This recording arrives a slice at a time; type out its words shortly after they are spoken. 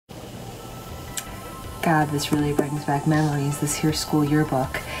God, this really brings back memories, this here school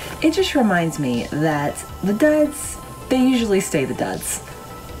yearbook. It just reminds me that the duds, they usually stay the duds.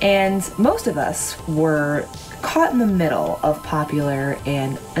 And most of us were caught in the middle of popular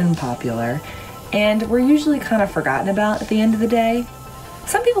and unpopular, and we're usually kind of forgotten about at the end of the day.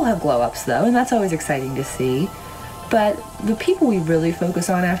 Some people have glow-ups though, and that's always exciting to see. But the people we really focus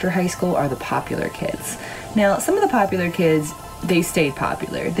on after high school are the popular kids. Now, some of the popular kids, they stayed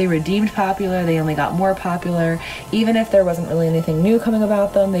popular. They redeemed popular, they only got more popular. Even if there wasn't really anything new coming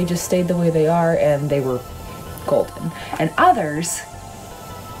about them, they just stayed the way they are and they were golden. And others,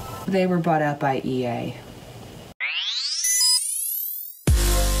 they were bought out by EA.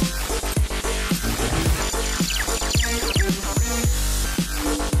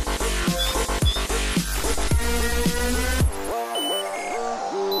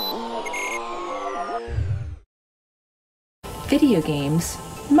 Video games,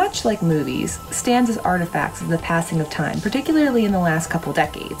 much like movies, stands as artifacts of the passing of time, particularly in the last couple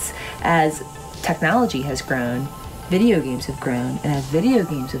decades. As technology has grown, video games have grown, and as video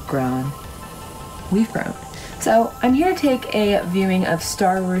games have grown, we've grown. So I'm here to take a viewing of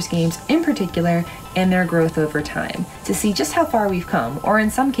Star Wars games in particular and their growth over time to see just how far we've come, or in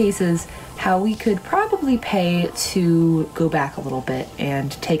some cases, how we could probably pay to go back a little bit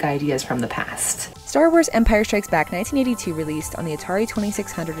and take ideas from the past. Star Wars Empire Strikes Back 1982 released on the Atari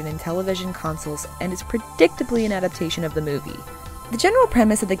 2600 and Intellivision consoles and is predictably an adaptation of the movie. The general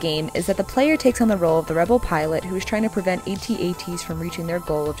premise of the game is that the player takes on the role of the rebel pilot who is trying to prevent AT-ATs from reaching their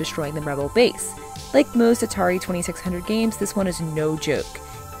goal of destroying the rebel base. Like most Atari 2600 games, this one is no joke.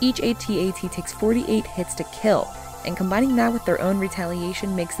 Each AT-AT takes 48 hits to kill, and combining that with their own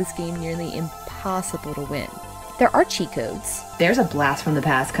retaliation makes this game nearly impossible to win. There are cheat codes. There's a blast from the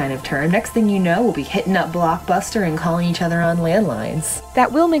past kind of term. Next thing you know, we'll be hitting up Blockbuster and calling each other on landlines.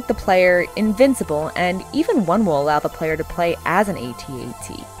 That will make the player invincible, and even one will allow the player to play as an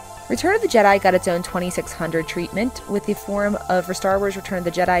AT-AT. Return of the Jedi got its own 2600 treatment with the form of Star Wars Return of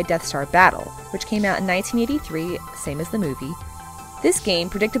the Jedi Death Star Battle, which came out in 1983, same as the movie. This game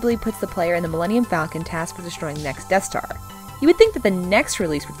predictably puts the player in the Millennium Falcon tasked with destroying the next Death Star. You would think that the next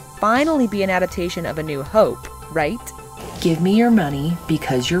release would finally be an adaptation of A New Hope, right? Give me your money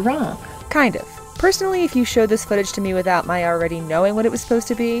because you're wrong. Kind of. Personally, if you showed this footage to me without my already knowing what it was supposed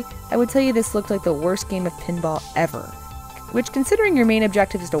to be, I would tell you this looked like the worst game of pinball ever. Which, considering your main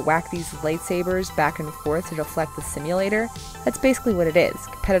objective is to whack these lightsabers back and forth to deflect the simulator, that's basically what it is,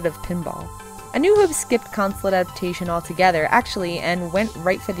 competitive pinball. A New Hope skipped console adaptation altogether, actually, and went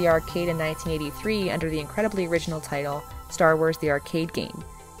right for the arcade in 1983 under the incredibly original title, Star Wars The Arcade Game.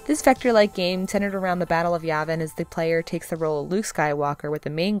 This vector-like game centered around the Battle of Yavin as the player takes the role of Luke Skywalker with the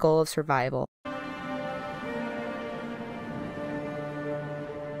main goal of survival.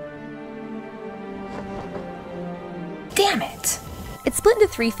 Damn it! It's split into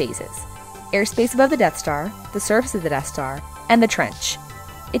 3 phases: airspace above the Death Star, the surface of the Death Star, and the trench.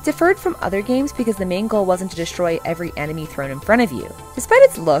 It differed from other games because the main goal wasn't to destroy every enemy thrown in front of you. Despite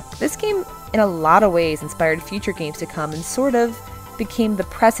its look, this game in a lot of ways inspired future games to come and sort of became the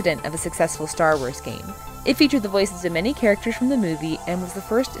precedent of a successful Star Wars game. It featured the voices of many characters from the movie and was the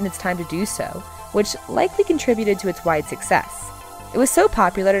first in its time to do so, which likely contributed to its wide success. It was so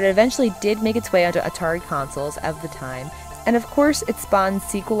popular that it eventually did make its way onto Atari consoles of the time, and of course it spawned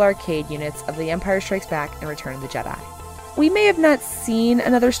sequel arcade units of The Empire Strikes Back and Return of the Jedi. We may have not seen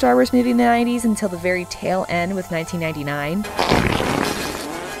another Star Wars movie in the 90s until the very tail end with 1999.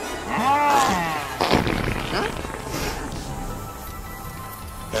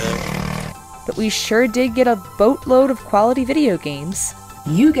 But we sure did get a boatload of quality video games.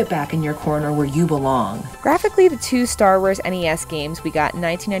 You get back in your corner where you belong. Graphically, the 2 Star Wars NES games we got in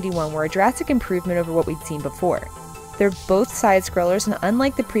 1991 were a drastic improvement over what we'd seen before. They're both side-scrollers and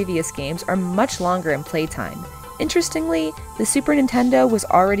unlike the previous games, are much longer in playtime. Interestingly, the Super Nintendo was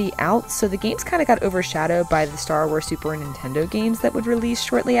already out, so the games kind of got overshadowed by the Star Wars Super Nintendo games that would release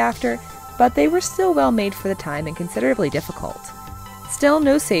shortly after, but they were still well made for the time and considerably difficult. Still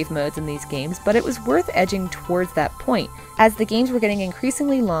no save modes in these games, but it was worth edging towards that point, as the games were getting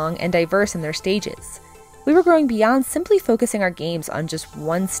increasingly long and diverse in their stages. We were growing beyond simply focusing our games on just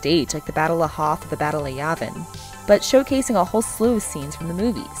one stage like the Battle of Hoth or the Battle of Yavin, but showcasing a whole slew of scenes from the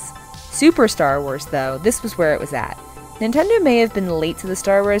movies. Super Star Wars, though, this was where it was at. Nintendo may have been late to the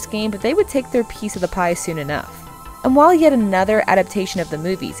Star Wars game, but they would take their piece of the pie soon enough. And while yet another adaptation of the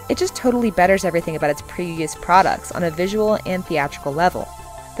movies, it just totally betters everything about its previous products on a visual and theatrical level.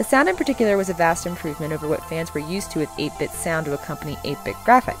 The sound in particular was a vast improvement over what fans were used to with 8-bit sound to accompany 8-bit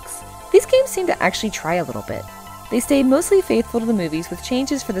graphics. These games seem to actually try a little bit. They stayed mostly faithful to the movies with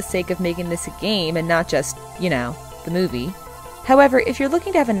changes for the sake of making this a game and not just, the movie. However, if you're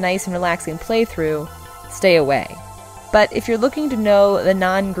looking to have a nice and relaxing playthrough, stay away. But if you're looking to know the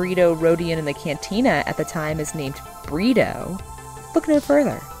non-Greedo Rodian in the cantina at the time is named Breedo, look no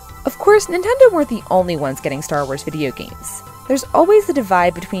further. Of course, Nintendo weren't the only ones getting Star Wars video games. There's always the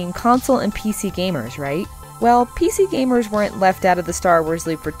divide between console and PC gamers, right? Well, PC gamers weren't left out of the Star Wars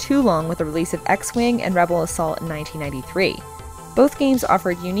loop for too long with the release of X-Wing and Rebel Assault in 1993. Both games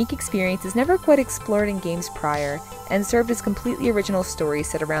offered unique experiences never quite explored in games prior, and served as completely original stories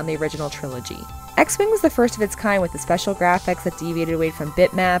set around the original trilogy. X-Wing was the first of its kind with the special graphics that deviated away from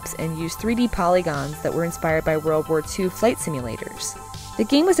bitmaps and used 3D polygons that were inspired by World War II flight simulators. The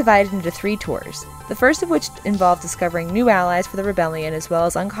game was divided into 3 tours, the first of which involved discovering new allies for the rebellion as well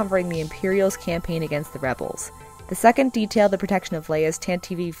as uncovering the Imperial's campaign against the rebels. The second detailed the protection of Leia's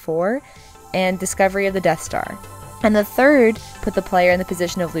Tantive 4 and discovery of the Death Star. And the third put the player in the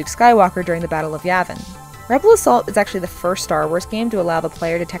position of Luke Skywalker during the Battle of Yavin. Rebel Assault is actually the first Star Wars game to allow the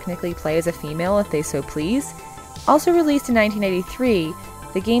player to technically play as a female if they so please. Also released in 1983,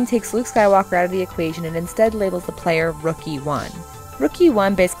 the game takes Luke Skywalker out of the equation and instead labels the player Rookie 1. Rookie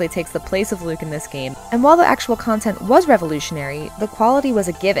 1 basically takes the place of Luke in this game, and while the actual content was revolutionary, the quality was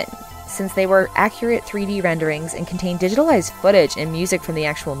a given, since they were accurate 3D renderings and contained digitalized footage and music from the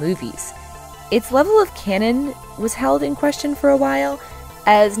actual movies. Its level of canon was held in question for a while,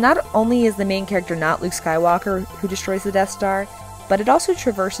 as not only is the main character not Luke Skywalker who destroys the Death Star, but it also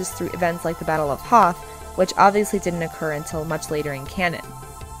traverses through events like the Battle of Hoth, which obviously didn't occur until much later in canon.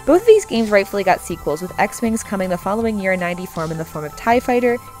 Both of these games rightfully got sequels, with X-Wings coming the following year in 94 in the form of TIE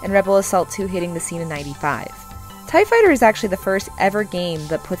Fighter, and Rebel Assault 2 hitting the scene in 95. TIE Fighter is actually the first ever game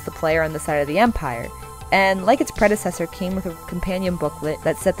that puts the player on the side of the Empire, and like its predecessor came with a companion booklet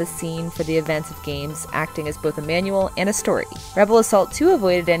that set the scene for the events of games, acting as both a manual and a story. Rebel Assault 2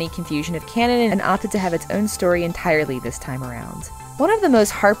 avoided any confusion of canon and opted to have its own story entirely this time around. One of the most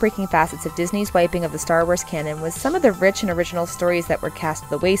heartbreaking facets of Disney's wiping of the Star Wars canon was some of the rich and original stories that were cast to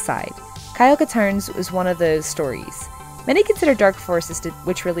the wayside. Kyle Katarn's was one of those stories. Many consider Dark Forces,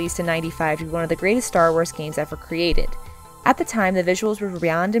 which released in 95, to be one of the greatest Star Wars games ever created. At the time, the visuals were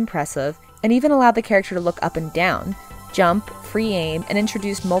beyond impressive, and even allowed the character to look up and down, jump, free aim, and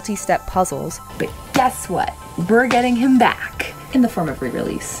introduce multi-step puzzles. But guess what? We're getting him back in the form of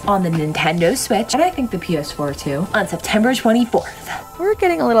re-release on the Nintendo Switch, and I think the PS4 too, on September 24th. We're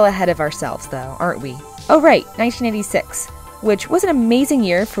getting a little ahead of ourselves though, aren't we? Oh right, 1986, which was an amazing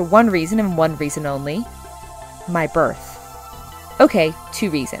year for one reason and one reason only. My birth. Okay,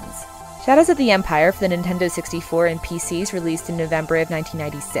 2 reasons. Shadows of the Empire for the Nintendo 64 and PCs released in November of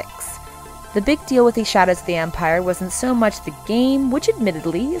 1996. The big deal with the Shadows of the Empire wasn't so much the game, which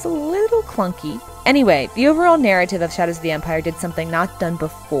admittedly is a little clunky. Anyway, the overall narrative of Shadows of the Empire did something not done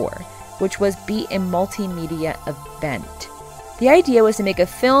before, which was be a multimedia event. The idea was to make a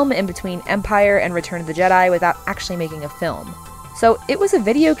film in between Empire and Return of the Jedi without actually making a film. So it was a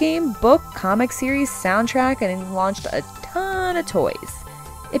video game, book, comic series, soundtrack, and launched a ton of toys.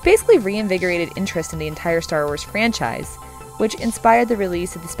 It basically reinvigorated interest in the entire Star Wars franchise, which inspired the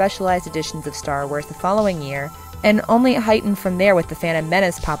release of the specialized editions of Star Wars the following year, and only heightened from there with The Phantom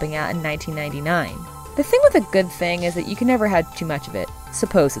Menace popping out in 1999. The thing with a good thing is that you can never have too much of it,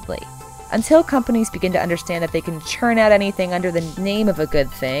 supposedly, until companies begin to understand that they can churn out anything under the name of a good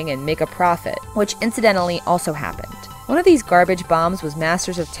thing and make a profit, which incidentally also happened. One of these garbage bombs was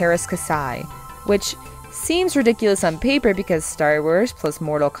Masters of Teräs Käsi, which seems ridiculous on paper because Star Wars plus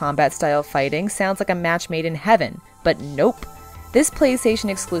Mortal Kombat style fighting sounds like a match made in heaven, but nope. This PlayStation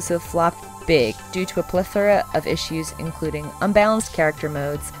exclusive flopped big due to a plethora of issues including unbalanced character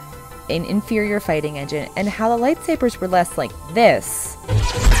modes, an inferior fighting engine, and how the lightsabers were less like this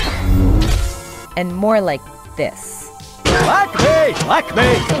and more like this. Like me! Like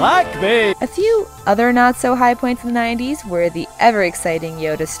me! Like me! A few other not-so-high points in the 90s were the ever-exciting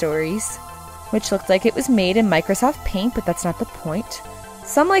Yoda stories, which looked like it was made in Microsoft Paint, but that's not the point.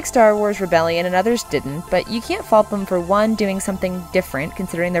 Some like Star Wars Rebellion and others didn't, but you can't fault them for one, doing something different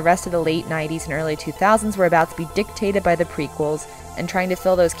considering the rest of the late 90s and early 2000s were about to be dictated by the prequels and trying to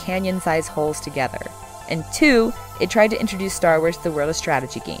fill those canyon-sized holes together. And 2, it tried to introduce Star Wars to the world of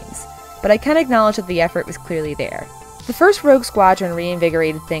strategy games. But I can acknowledge that the effort was clearly there. The first Rogue Squadron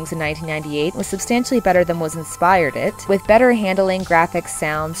reinvigorated things in 1998 was substantially better than was inspired it, with better handling, graphics,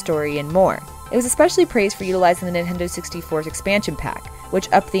 sound, story, and more. It was especially praised for utilizing the Nintendo 64's expansion pack,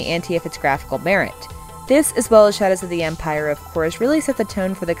 which upped the ante of its graphical merit. This, as well as Shadows of the Empire, of course, really set the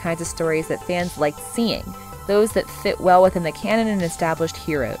tone for the kinds of stories that fans liked seeing, those that fit well within the canon and established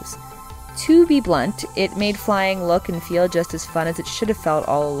heroes. To be blunt, it made flying look and feel just as fun as it should have felt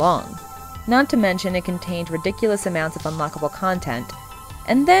all along. Not to mention it contained ridiculous amounts of unlockable content.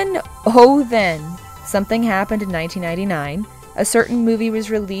 And then, oh then, something happened in 1999. A certain movie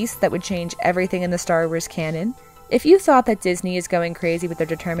was released that would change everything in the Star Wars canon. If you thought that Disney is going crazy with their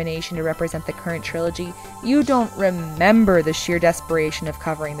determination to represent the current trilogy, you don't remember the sheer desperation of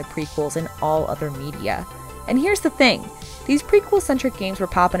covering the prequels in all other media. And here's the thing, these prequel-centric games were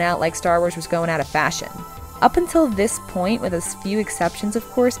popping out like Star Wars was going out of fashion. Up until this point, with a few exceptions of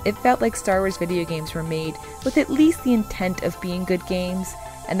course, it felt like Star Wars video games were made with at least the intent of being good games,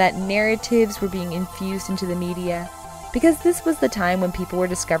 and that narratives were being infused into the media, because this was the time when people were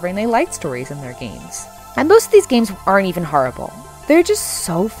discovering they liked stories in their games. And most of these games aren't even horrible. They're just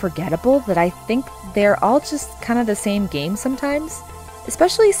so forgettable that I think they're all just kind of the same game sometimes,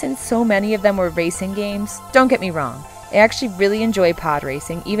 especially since so many of them were racing games. Don't get me wrong, I actually really enjoy pod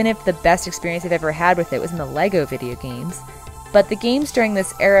racing, even if the best experience I've ever had with it was in the LEGO video games. But the games during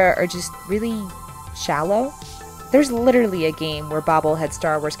this era are just really shallow. There's literally a game where bobblehead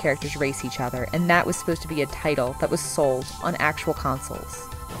Star Wars characters race each other, and that was supposed to be a title that was sold on actual consoles.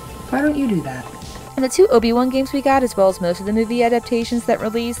 Why don't you do that? And the two Obi-Wan games we got, as well as most of the movie adaptations that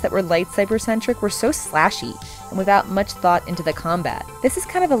released that were lightsaber-centric, were so slashy and without much thought into the combat. This is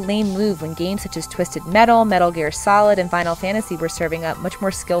kind of a lame move when games such as Twisted Metal, Metal Gear Solid, and Final Fantasy were serving up much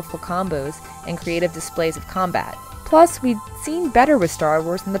more skillful combos and creative displays of combat. Plus, we'd seen better with Star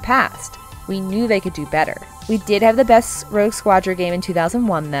Wars in the past. We knew they could do better. We did have the best Rogue Squadron game in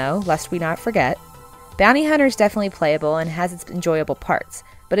 2001 though, lest we not forget. Bounty Hunter is definitely playable and has its enjoyable parts,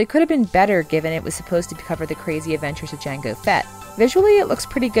 but it could have been better given it was supposed to cover the crazy adventures of Jango Fett. Visually, it looks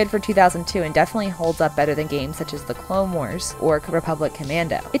pretty good for 2002 and definitely holds up better than games such as The Clone Wars or Republic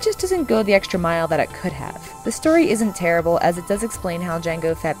Commando. It just doesn't go the extra mile that it could have. The story isn't terrible, as it does explain how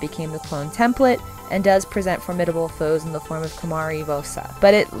Jango Fett became the clone template and does present formidable foes in the form of Kamari Vosa.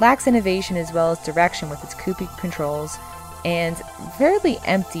 But it lacks innovation as well as direction with its kooky controls and fairly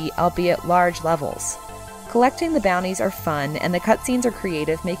empty, albeit large levels. Collecting the bounties are fun, and the cutscenes are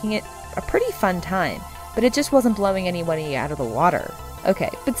creative, making it a pretty fun time, but it just wasn't blowing anybody out of the water. Okay,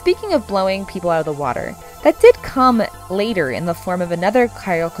 but speaking of blowing people out of the water, that did come later in the form of another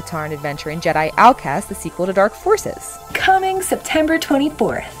Kyle Katarn adventure in Jedi Outcast, the sequel to Dark Forces. Coming September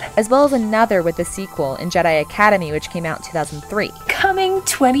 24th. As well as another with the sequel in Jedi Academy, which came out in 2003. Coming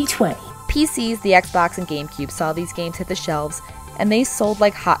 2020. PCs, the Xbox, and GameCube saw these games hit the shelves, and they sold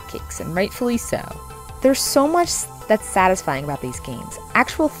like hotcakes, and rightfully so. There's so much that's satisfying about these games.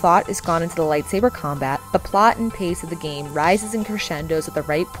 Actual thought is gone into the lightsaber combat, the plot and pace of the game rises in crescendos at the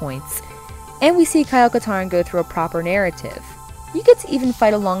right points, and we see Kyle Katarn go through a proper narrative. You get to even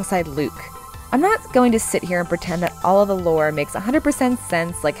fight alongside Luke. I'm not going to sit here and pretend that all of the lore makes 100%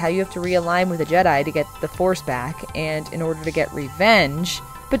 sense, like how you have to realign with a Jedi to get the Force back, and in order to get revenge,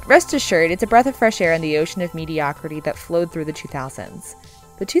 but rest assured, it's a breath of fresh air in the ocean of mediocrity that flowed through the 2000s.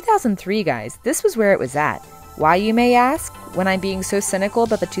 The 2003, guys, this was where it was at. Why, you may ask, when I'm being so cynical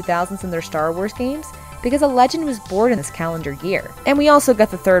about the 2000s and their Star Wars games? Because a legend was born in this calendar year. And we also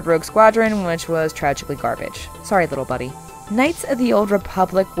got the third Rogue Squadron, which was tragically garbage. Sorry, little buddy. Knights of the Old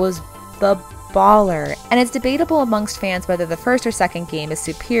Republic was the baller, and it's debatable amongst fans whether the first or second game is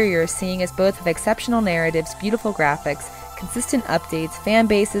superior, seeing as both have exceptional narratives, beautiful graphics, consistent updates, fan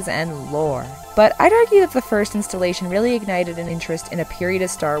bases, and lore. But I'd argue that the first installation really ignited an interest in a period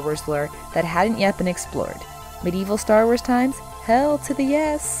of Star Wars lore that hadn't yet been explored. Medieval Star Wars times? Hell to the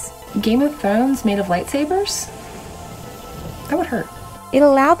yes. Game of Thrones made of lightsabers? That would hurt. It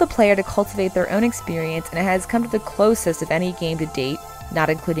allowed the player to cultivate their own experience, and it has come to the closest of any game to date, not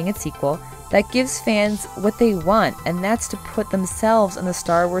including its sequel, that gives fans what they want, and that's to put themselves in the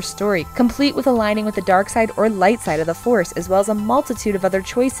Star Wars story, complete with aligning with the dark side or light side of the Force, as well as a multitude of other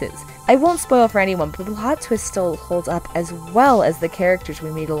choices. I won't spoil for anyone, but the plot twist still holds up as well as the characters we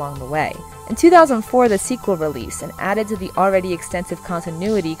meet along the way. In 2004, the sequel released and added to the already extensive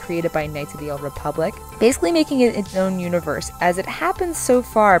continuity created by Knights of the Old Republic, basically making it its own universe, as it happens so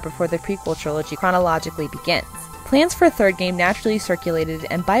far before the prequel trilogy chronologically begins. Plans for a third game naturally circulated,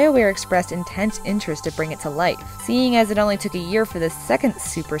 and BioWare expressed intense interest to bring it to life. Seeing as it only took a year for the second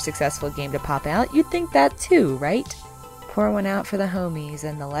super successful game to pop out, you'd think that too, right? Pour one out for the homies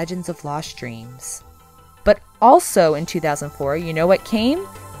and the Legends of Lost Dreams. But also in 2004, you know what came?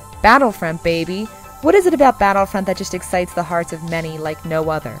 Battlefront, baby! What is it about Battlefront that just excites the hearts of many like no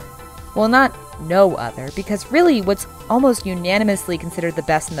other? Well, not no other, because really what's almost unanimously considered the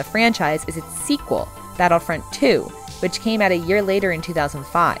best in the franchise is its sequel, Battlefront 2, which came out a year later in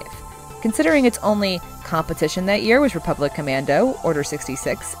 2005. Considering its only competition that year was Republic Commando, Order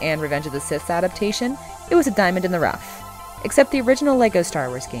 66, and Revenge of the Sith adaptation, it was a diamond in the rough. Except the original LEGO Star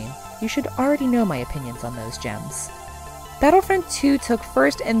Wars game. You should already know my opinions on those gems. Battlefront 2 took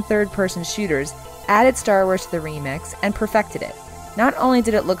first and third-person shooters, added Star Wars to the remix, and perfected it. Not only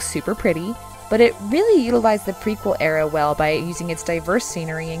did it look super pretty, but it really utilized the prequel era well by using its diverse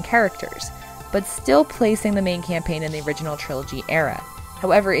scenery and characters, but still placing the main campaign in the original trilogy era.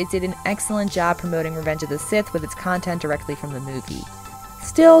 However, it did an excellent job promoting Revenge of the Sith with its content directly from the movie.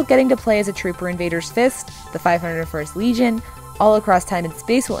 Still, getting to play as a trooper in Vader's Fist, the 501st Legion, all across time and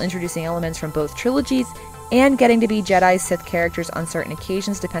space while introducing elements from both trilogies, and getting to be Jedi Sith characters on certain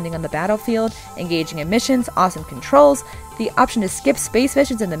occasions depending on the battlefield, engaging in missions, awesome controls, the option to skip space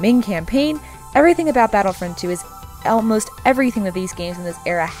missions in the main campaign, everything about Battlefront 2 is almost everything that these games in this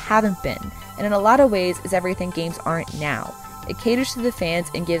era haven't been, and in a lot of ways is everything games aren't now. It caters to the fans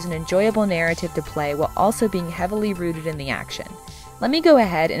and gives an enjoyable narrative to play while also being heavily rooted in the action. Let me go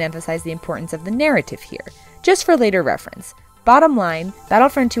ahead and emphasize the importance of the narrative here, just for later reference. Bottom line,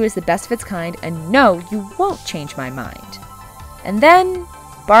 Battlefront 2 is the best of its kind, and no, you won't change my mind. And then,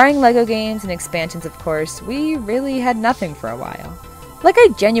 barring LEGO games and expansions of course, we really had nothing for a while. Like, I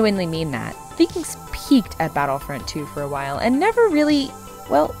genuinely mean that. Things peaked at Battlefront 2 for a while, and never really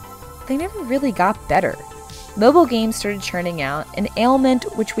got better. Mobile games started churning out, an ailment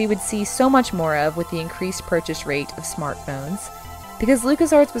which we would see so much more of with the increased purchase rate of smartphones, because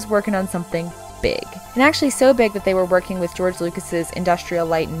LucasArts was working on something big. And actually so big that they were working with George Lucas's Industrial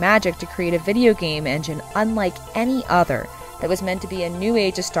Light and Magic to create a video game engine unlike any other that was meant to be a new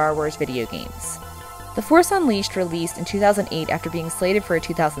age of Star Wars video games. The Force Unleashed released in 2008 after being slated for a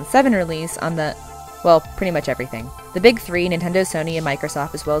 2007 release on pretty much everything. The big three, Nintendo, Sony, and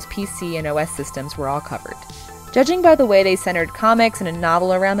Microsoft, as well as PC and OS systems, were all covered. Judging by the way they centered comics and a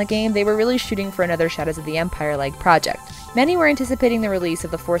novel around the game, they were really shooting for another Shadows of the Empire-like project. Many were anticipating the release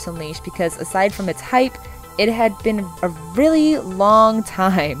of The Force Unleashed because, aside from its hype, it had been a really long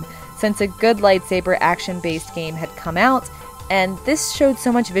time since a good lightsaber action-based game had come out, and this showed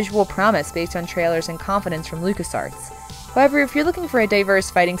so much visual promise based on trailers and confidence from LucasArts. However, if you're looking for a diverse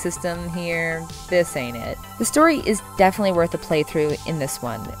fighting system here, this ain't it. The story is definitely worth a playthrough in this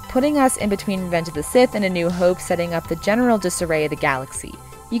one, putting us in between Revenge of the Sith and A New Hope, setting up the general disarray of the galaxy.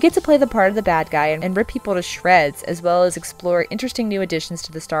 You get to play the part of the bad guy and rip people to shreds, as well as explore interesting new additions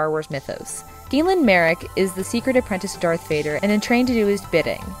to the Star Wars mythos. Galen Marek is the secret apprentice to Darth Vader and is trained to do his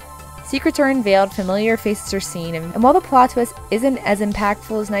bidding. Secrets are unveiled, familiar faces are seen, and while the plot twist isn't as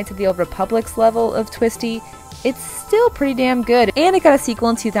impactful as Knights of the Old Republic's level of twisty, it's still pretty damn good, and it got a sequel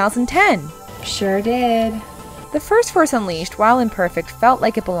in 2010. Sure did. The first Force Unleashed, while imperfect, felt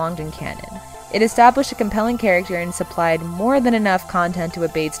like it belonged in canon. It established a compelling character and supplied more than enough content to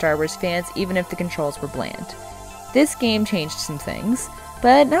abate Star Wars fans, even if the controls were bland. This game changed some things,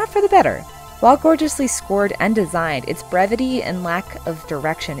 but not for the better. While gorgeously scored and designed, its brevity and lack of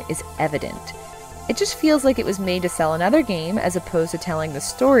direction is evident. It just feels like it was made to sell another game as opposed to telling the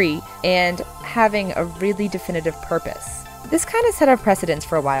story and having a really definitive purpose. This kind of set a precedence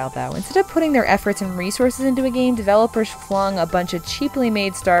for a while though. Instead of putting their efforts and resources into a game, developers flung a bunch of cheaply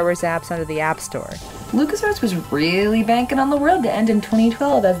made Star Wars apps onto the App Store. LucasArts was really banking on the world to end in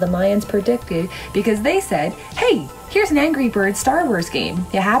 2012 as the Mayans predicted, because they said, hey, here's an Angry Birds Star Wars game.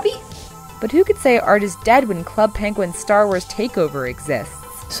 You happy? But who could say art is dead when Club Penguin's Star Wars Takeover exists?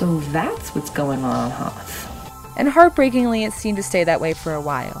 So that's what's going on, Hoth. And heartbreakingly, it seemed to stay that way for a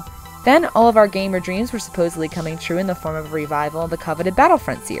while. Then, all of our gamer dreams were supposedly coming true in the form of a revival of the coveted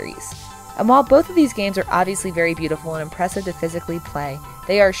Battlefront series. And while both of these games are obviously very beautiful and impressive to physically play,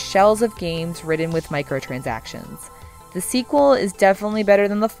 they are shells of games ridden with microtransactions. The sequel is definitely better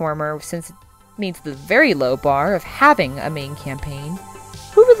than the former, since it meets the very low bar of having a main campaign.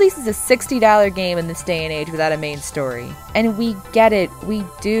 Who releases a $60 game in this day and age without a main story? And we get it, we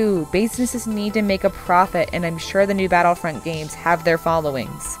do. Businesses need to make a profit, and I'm sure the new Battlefront games have their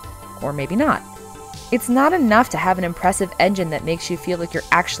followings. Or maybe not. It's not enough to have an impressive engine that makes you feel like you're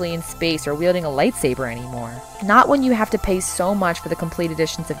actually in space or wielding a lightsaber anymore. Not when you have to pay so much for the complete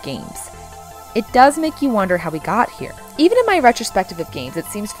editions of games. It does make you wonder how we got here. Even in my retrospective of games, it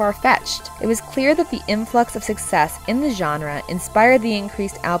seems far-fetched. It was clear that the influx of success in the genre inspired the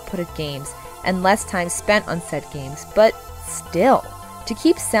increased output of games and less time spent on said games, but still, to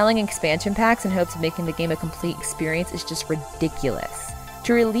keep selling expansion packs in hopes of making the game a complete experience is just ridiculous.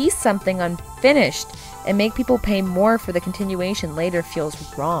 To release something unfinished and make people pay more for the continuation later feels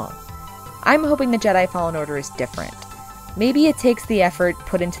wrong. I'm hoping the Jedi Fallen Order is different. Maybe it takes the effort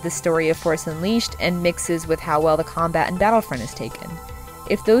put into the story of Force Unleashed and mixes with how well the combat in Battlefront is taken.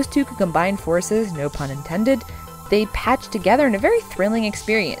 if those two could combine forces, no pun intended, they'd patch together in a very thrilling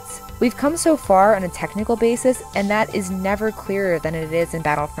experience. We've come so far on a technical basis, and that is never clearer than it is in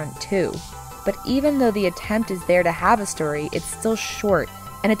Battlefront 2. But even though the attempt is there to have a story, it's still short,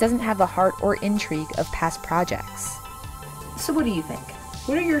 and it doesn't have the heart or intrigue of past projects. So what do you think?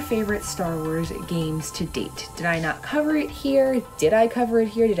 What are your favorite Star Wars games to date? Did I not cover it here? Did I cover it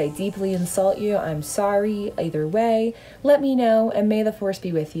here? Did I deeply insult you? I'm sorry. Either way, let me know, and may the Force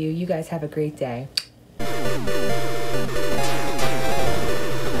be with you. You guys have a great day.